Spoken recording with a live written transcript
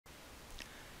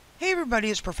Hey everybody,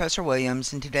 it's Professor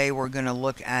Williams, and today we're going to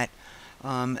look at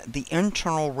the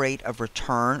internal rate of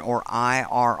return, or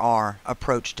IRR,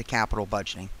 approach to capital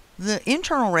budgeting. The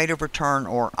internal rate of return,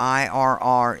 or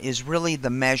IRR, is really the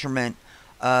measurement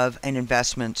of an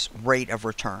investment's rate of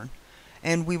return.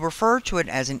 And we refer to it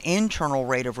as an internal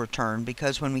rate of return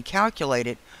because when we calculate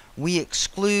it, we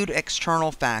exclude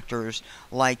external factors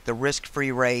like the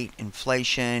risk-free rate,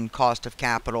 inflation, cost of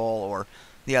capital, or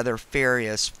the other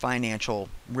various financial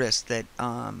risks that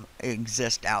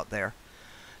exist out there.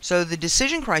 So the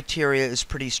decision criteria is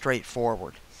pretty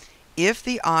straightforward. If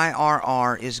the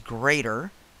IRR is greater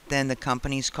than the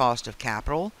company's cost of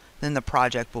capital, then the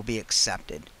project will be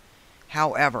accepted.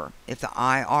 However, if the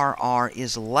IRR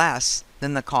is less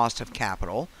than the cost of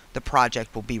capital, the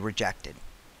project will be rejected.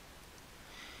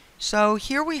 So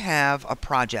here we have a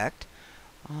project,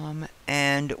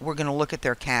 and we're going to look at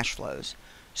their cash flows.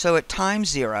 So at time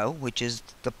 0, which is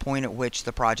the point at which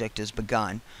the project is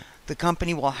begun, the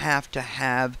company will have to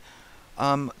have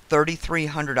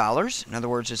 $3,300. In other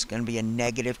words, it's going to be a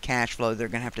negative cash flow. They're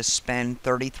going to have to spend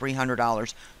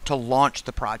 $3,300 to launch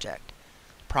the project.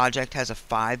 The project has a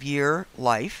 5-year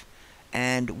life,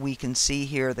 and we can see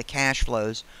here the cash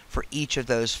flows for each of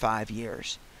those 5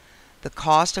 years. The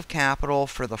cost of capital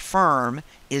for the firm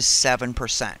is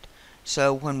 7%.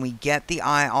 So when we get the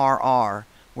IRR,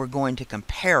 we're going to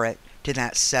compare it to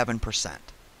that 7%.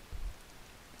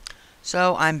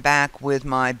 So I'm back with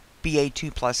my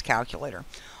BAII Plus calculator.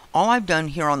 All I've done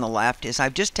here on the left is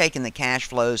I've just taken the cash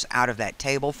flows out of that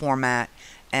table format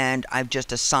and I've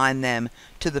just assigned them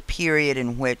to the period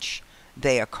in which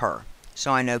they occur.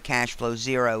 So I know cash flow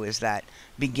 0 is that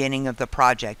beginning of the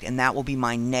project, and that will be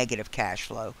my negative cash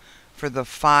flow. For the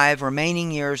 5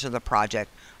 remaining years of the project,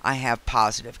 I have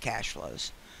positive cash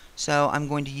flows. So I'm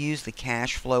going to use the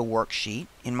cash flow worksheet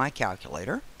in my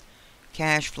calculator.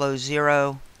 Cash flow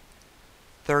 0,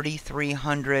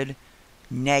 3,300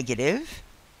 negative,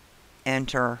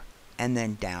 enter, and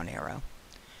then down arrow.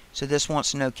 So this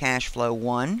wants to know cash flow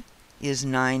 1 is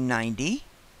 990,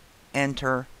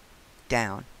 enter,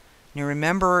 down. Now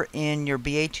remember in your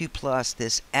BAII Plus,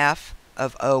 this F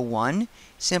of 01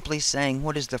 simply saying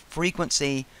what is the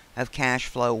frequency of cash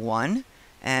flow 1,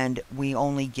 and we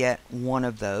only get one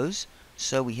of those,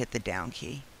 so we hit the down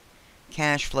key.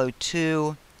 Cash flow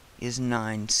 2 is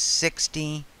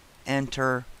 960,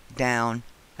 enter, down,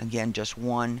 again just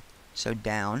one, so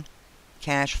down.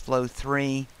 Cash flow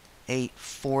 3,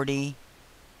 840,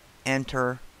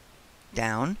 enter,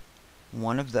 down,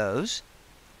 one of those,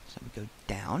 so we go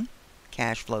down.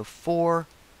 Cash flow 4,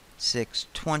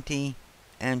 620,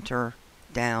 enter,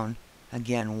 down,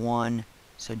 again one,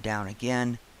 so down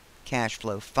again. Cash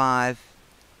flow 5,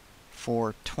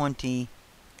 420,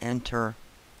 enter,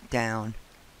 down,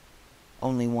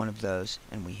 only one of those,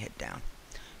 and we hit down.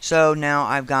 So now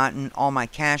I've gotten all my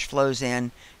cash flows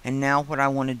in, and now what I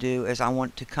want to do is I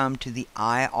want to come to the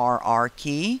IRR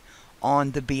key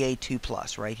on the BAII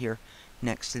Plus right here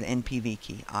next to the NPV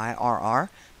key. IRR,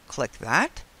 click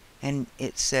that, and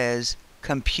it says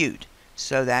compute.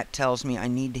 So that tells me I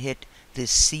need to hit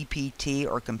this CPT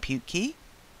or compute key.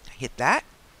 I hit that.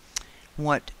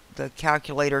 What the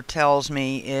calculator tells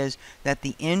me is that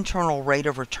the internal rate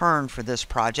of return for this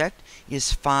project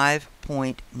is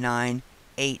 5.98%.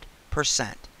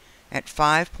 At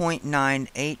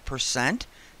 5.98%,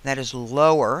 that is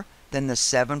lower than the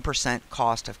 7%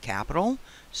 cost of capital.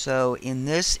 So in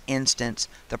this instance,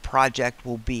 the project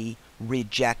will be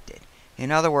rejected.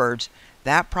 In other words,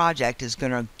 that project is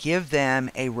going to give them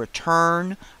a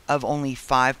return of only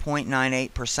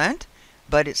 5.98%,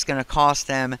 but it's going to cost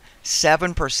them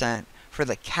 7% for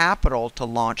the capital to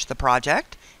launch the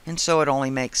project, and so it only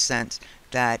makes sense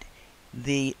that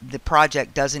the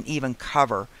project doesn't even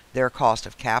cover their cost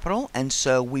of capital, and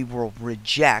so we will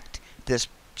reject this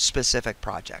specific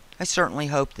project. I certainly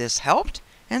hope this helped,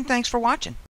 and thanks for watching.